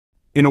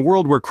In a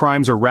world where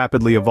crimes are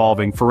rapidly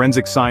evolving,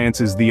 forensic science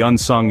is the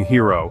unsung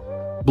hero.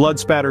 Blood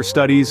spatter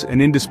studies,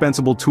 an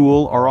indispensable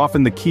tool, are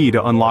often the key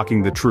to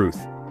unlocking the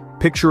truth.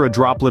 Picture a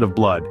droplet of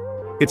blood.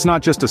 It's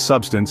not just a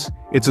substance,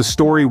 it's a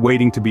story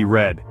waiting to be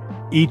read.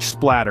 Each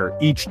splatter,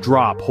 each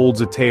drop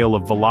holds a tale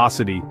of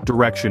velocity,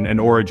 direction,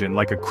 and origin,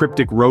 like a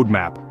cryptic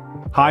roadmap.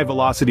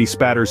 High-velocity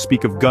spatters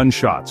speak of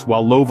gunshots,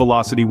 while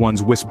low-velocity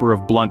ones whisper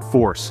of blunt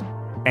force.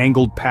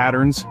 Angled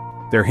patterns?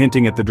 They're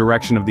hinting at the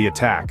direction of the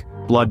attack.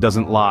 Blood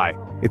doesn't lie.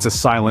 It's a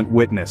silent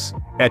witness,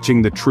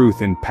 etching the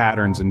truth in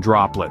patterns and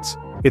droplets.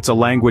 It's a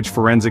language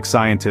forensic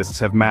scientists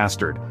have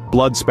mastered.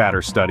 Blood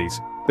spatter studies.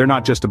 They're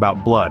not just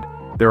about blood.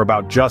 They're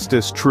about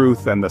justice,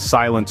 truth, and the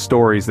silent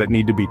stories that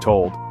need to be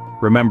told.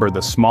 Remember,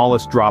 the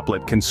smallest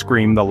droplet can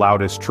scream the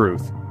loudest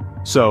truth.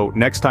 So,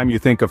 next time you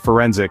think of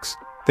forensics,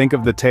 think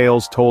of the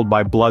tales told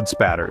by blood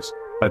spatters.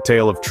 A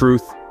tale of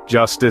truth,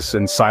 justice,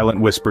 and silent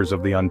whispers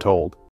of the untold.